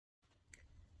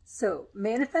So,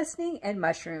 manifesting and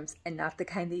mushrooms, and not the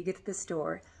kind that you get at the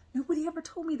store. Nobody ever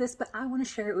told me this, but I want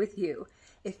to share it with you.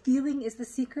 If feeling is the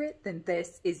secret, then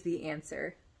this is the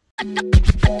answer.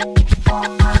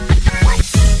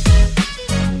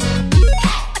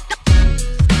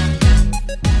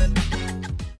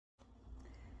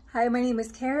 Hi, my name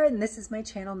is Kara, and this is my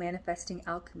channel, Manifesting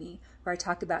Alchemy, where I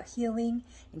talk about healing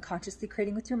and consciously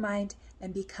creating with your mind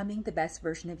and becoming the best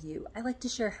version of you. I like to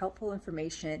share helpful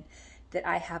information that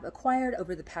I have acquired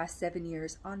over the past 7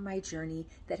 years on my journey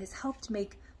that has helped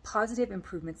make positive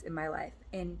improvements in my life.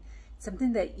 And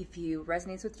something that if you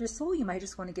resonates with your soul, you might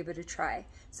just want to give it a try.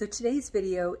 So today's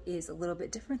video is a little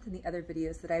bit different than the other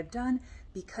videos that I've done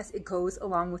because it goes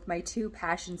along with my two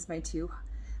passions, my two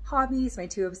hobbies, my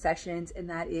two obsessions, and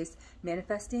that is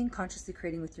manifesting, consciously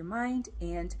creating with your mind,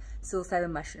 and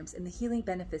psilocybin mushrooms and the healing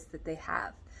benefits that they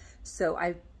have. So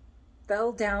I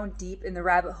fell down deep in the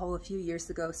rabbit hole a few years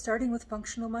ago, starting with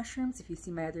functional mushrooms, if you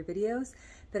see my other videos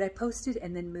that I posted,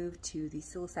 and then moved to the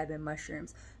psilocybin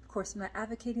mushrooms. Of course, I'm not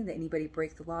advocating that anybody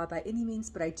break the law by any means,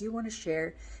 but I do want to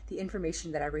share the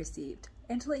information that I received.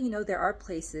 And to let you know, there are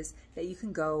places that you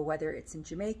can go, whether it's in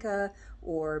Jamaica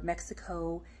or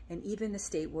Mexico, and even the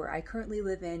state where I currently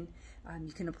live in,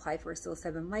 you can apply for a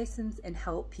psilocybin license and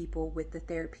help people with the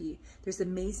therapy. There's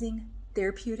amazing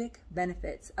therapeutic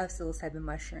benefits of psilocybin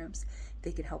mushrooms.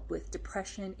 They can help with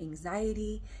depression,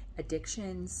 anxiety,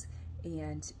 addictions,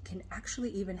 and can actually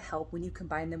even help when you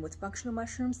combine them with functional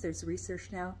mushrooms. There's research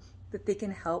now that they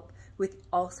can help with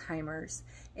Alzheimer's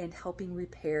and helping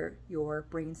repair your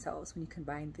brain cells when you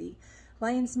combine the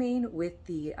lion's mane with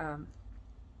the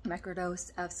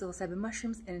microdose of psilocybin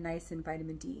mushrooms and a niacin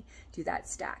vitamin D to that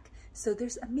stack. So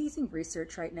there's amazing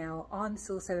research right now on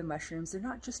psilocybin mushrooms. They're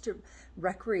not just a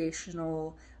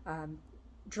recreational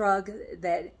drug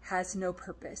that has no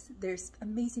purpose. There's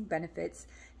amazing benefits.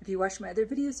 If you watch my other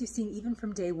videos, you've seen even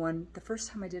from day one, the first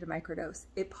time I did a microdose,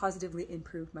 it positively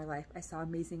improved my life. I saw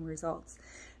amazing results.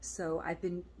 So I've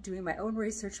been doing my own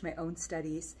research, my own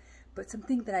studies, but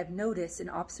something that I've noticed in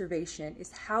observation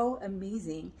is how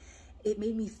amazing it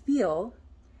made me feel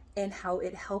and how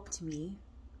it helped me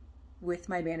with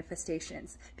my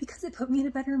manifestations because it put me in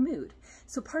a better mood.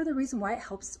 So part of the reason why it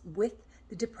helps with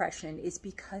the depression is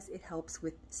because it helps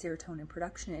with serotonin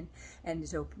production and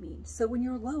dopamine. So when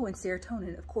you're low in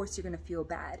serotonin, of course, you're going to feel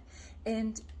bad.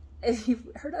 And if you've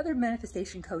heard other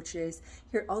manifestation coaches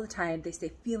hear all the time, they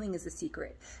say feeling is a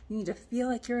secret. You need to feel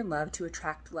like you're in love to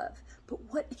attract love. But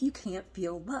what if you can't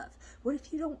feel love? What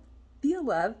if you don't feel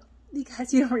love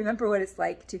because you don't remember what it's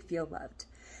like to feel loved?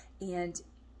 And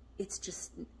it's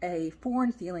just a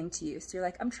foreign feeling to you. So you're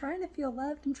like, I'm trying to feel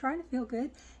loved, I'm trying to feel good,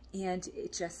 and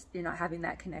it just, you're not having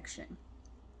that connection.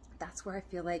 That's where I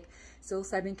feel like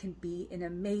psilocybin can be an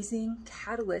amazing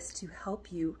catalyst to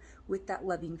help you with that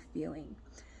loving feeling.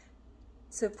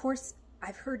 So of course,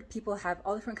 I've heard people have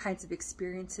all different kinds of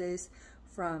experiences,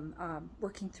 from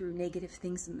working through negative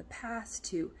things in the past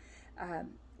to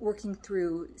working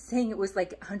through saying it was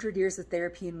like 100 years of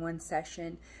therapy in one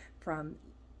session,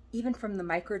 even from the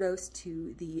microdose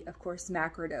to the, of course,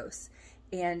 macrodose.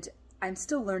 And I'm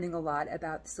still learning a lot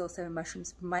about the psilocybin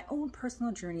mushrooms from my own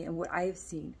personal journey and what I have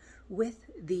seen with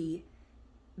the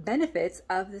benefits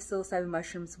of the psilocybin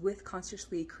mushrooms with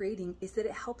consciously creating is that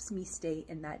it helps me stay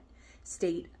in that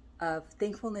state of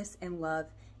thankfulness and love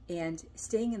and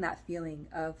staying in that feeling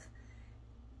of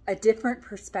a different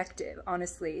perspective.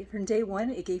 Honestly, from day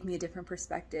one, it gave me a different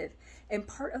perspective. And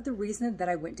part of the reason that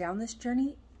I went down this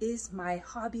journey is my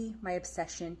hobby, my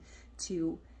obsession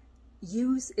to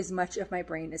use as much of my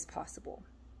brain as possible.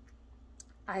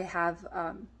 I have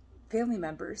family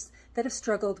members that have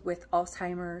struggled with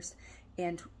Alzheimer's,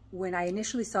 and when I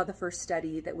initially saw the first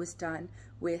study that was done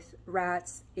with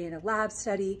rats in a lab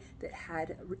study that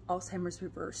had Alzheimer's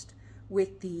reversed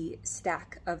with the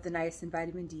stack of the niacin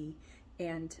vitamin D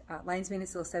and lion's mane and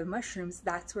psilocybin mushrooms,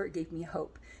 that's where it gave me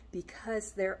hope,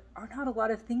 because there are not a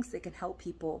lot of things that can help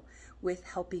people with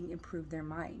helping improve their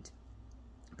mind.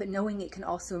 But knowing it can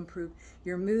also improve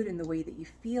your mood and the way that you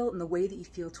feel and the way that you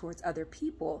feel towards other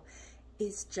people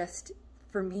is just,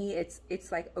 for me,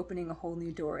 it's like opening a whole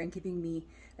new door and giving me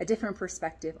a different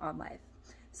perspective on life.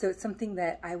 So it's something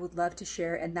that I would love to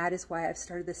share, and that is why I've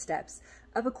started the steps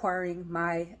of acquiring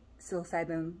my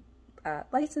psilocybin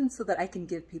license so that I can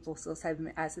give people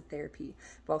psilocybin as a therapy.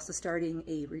 I'm also starting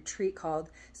a retreat called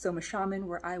Soma Shaman,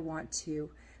 where I want to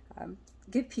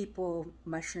give people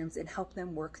mushrooms and help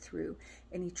them work through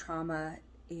any trauma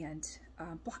and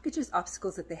blockages,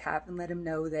 obstacles that they have, and let them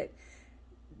know that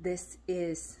this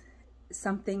is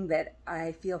something that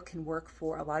I feel can work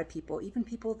for a lot of people, even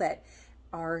people that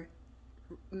are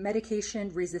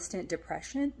medication-resistant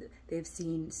depression, they've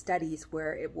seen studies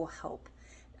where it will help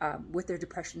with their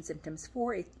depression symptoms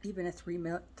for even a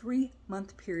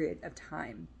three-month period of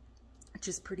time, which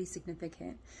is pretty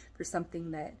significant for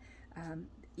something that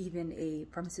even a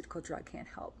pharmaceutical drug can't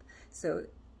help. So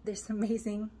there's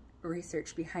amazing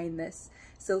research behind this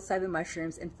psilocybin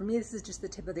mushrooms, and for me this is just the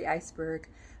tip of the iceberg.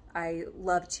 I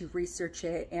love to research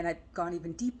it, and I've gone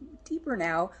even deeper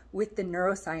now with the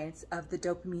neuroscience of the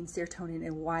dopamine, serotonin,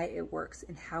 and why it works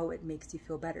and how it makes you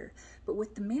feel better. But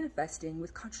with the manifesting,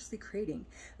 with consciously creating,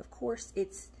 of course,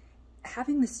 it's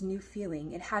having this new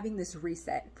feeling and having this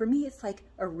reset. For me, it's like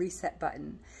a reset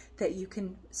button that you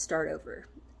can start over.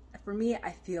 For me,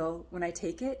 I feel when I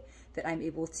take it that I'm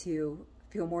able to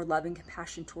feel more love and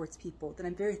compassion towards people, that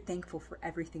I'm very thankful for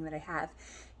everything that I have.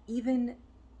 Even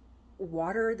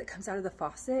water that comes out of the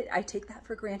faucet, I take that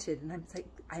for granted, and I'm like,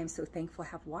 I am so thankful I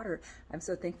have water. I'm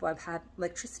so thankful I've had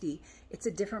electricity. It's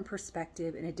a different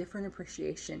perspective and a different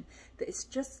appreciation. That it's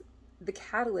just the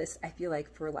catalyst, I feel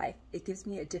like, for life. It gives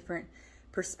me a different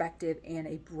perspective and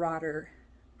a broader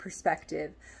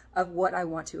perspective of what I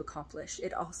want to accomplish.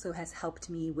 It also has helped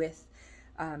me with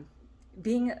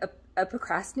being a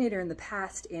procrastinator in the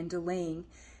past and delaying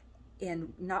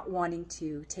and not wanting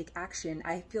to take action.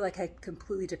 I feel like I had a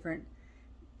completely different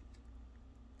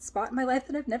spot in my life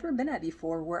that I've never been at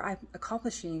before, where I'm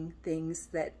accomplishing things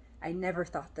that I never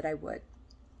thought that I would.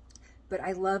 But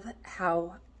I love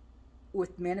how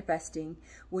with manifesting,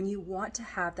 when you want to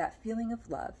have that feeling of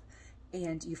love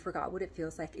and you forgot what it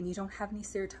feels like and you don't have any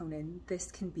serotonin,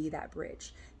 this can be that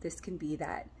bridge. This can be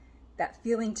that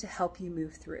feeling to help you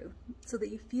move through, so that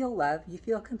you feel love, you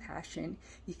feel compassion,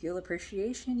 you feel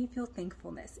appreciation, you feel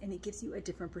thankfulness, and it gives you a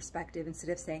different perspective.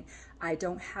 Instead of saying, I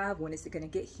don't have, when is it going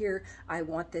to get here? I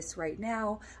want this right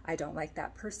now. I don't like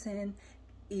that person.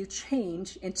 You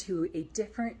change into a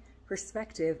different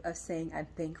perspective of saying, I'm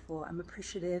thankful, I'm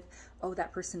appreciative. Oh,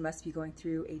 that person must be going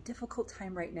through a difficult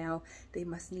time right now. They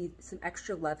must need some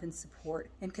extra love and support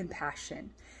and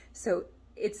compassion. So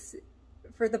it's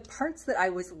for the parts that I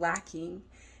was lacking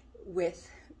with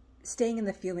staying in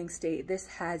the feeling state, this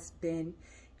has been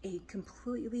a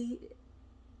completely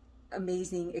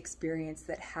amazing experience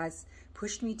that has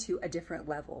pushed me to a different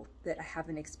level that I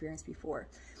haven't experienced before.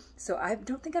 So I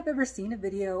don't think I've ever seen a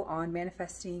video on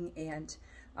manifesting and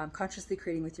consciously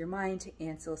creating with your mind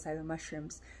and psilocybin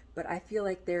mushrooms, but I feel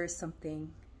like there is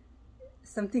something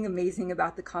amazing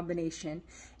about the combination,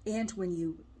 and when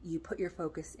you put your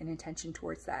focus and intention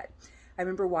towards that. I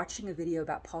remember watching a video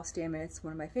about Paul Stamets,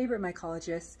 one of my favorite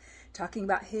mycologists, talking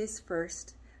about his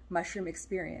first mushroom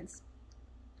experience,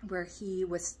 where he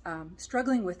was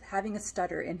struggling with having a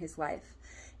stutter in his life.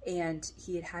 And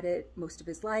he had had it most of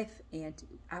his life, and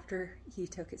after he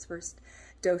took his first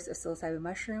dose of psilocybin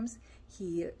mushrooms,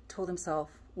 he told himself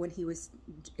when he was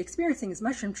experiencing his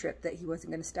mushroom trip that he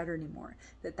wasn't going to stutter anymore,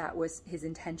 that was his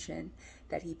intention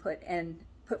that he put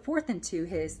forth into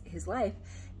his life.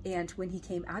 And when he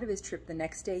came out of his trip the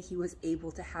next day, he was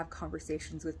able to have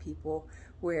conversations with people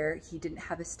where he didn't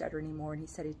have a stutter anymore, and he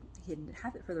said he didn't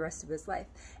have it for the rest of his life.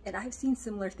 And I've seen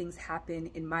similar things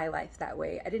happen in my life that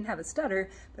way. I didn't have a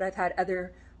stutter, but I've had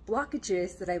other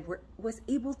blockages that I was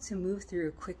able to move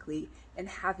through quickly, and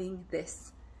having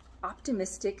this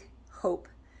optimistic hope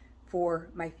for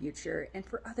my future and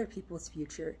for other people's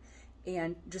future.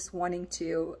 And just wanting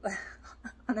to,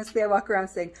 honestly, I walk around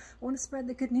saying, I want to spread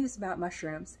the good news about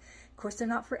mushrooms. Of course, they're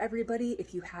not for everybody.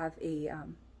 If you have a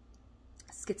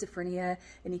schizophrenia,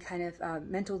 any kind of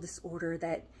mental disorder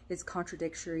that is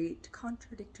contradictory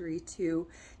to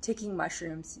taking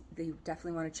mushrooms, you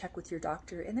definitely want to check with your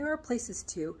doctor. And there are places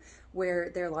too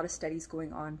where there are a lot of studies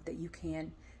going on that you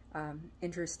can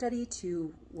enter a study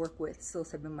to work with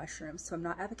psilocybin mushrooms. So I'm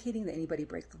not advocating that anybody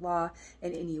break the law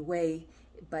in any way,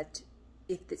 but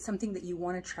if it's something that you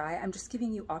want to try, I'm just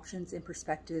giving you options and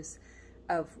perspectives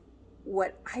of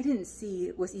what I didn't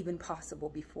see was even possible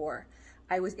before.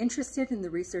 I was interested in the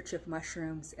research of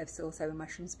mushrooms, of psilocybin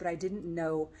mushrooms, but I didn't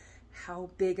know how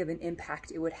big of an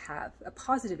impact it would have, a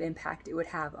positive impact it would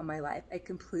have on my life. It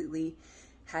completely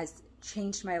has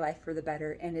changed my life for the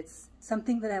better, and it's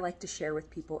something that I like to share with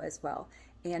people as well.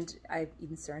 And I'm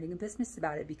even starting a business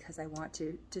about it because I want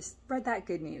to spread that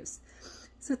good news.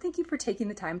 So thank you for taking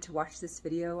the time to watch this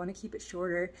video. I want to keep it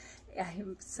shorter. I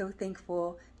am so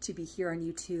thankful to be here on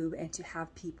YouTube and to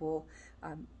have people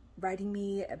writing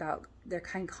me about their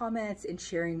kind comments and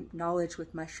sharing knowledge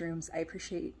with mushrooms. I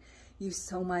appreciate you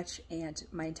so much, and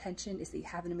my intention is that you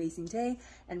have an amazing day.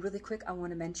 And really quick, I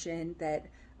want to mention that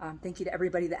thank you to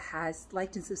everybody that has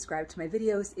liked and subscribed to my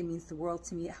videos. It means the world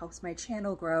to me. It helps my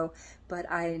channel grow,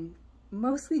 but I'm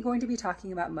mostly going to be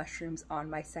talking about mushrooms on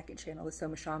my second channel, the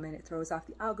Soma Shaman. It throws off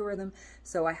the algorithm,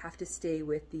 so I have to stay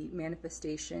with the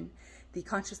manifestation, the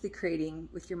consciously creating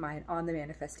with your mind on the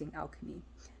manifesting alchemy.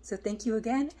 So thank you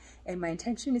again, and my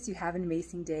intention is you have an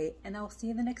amazing day, and I'll see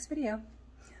you in the next video.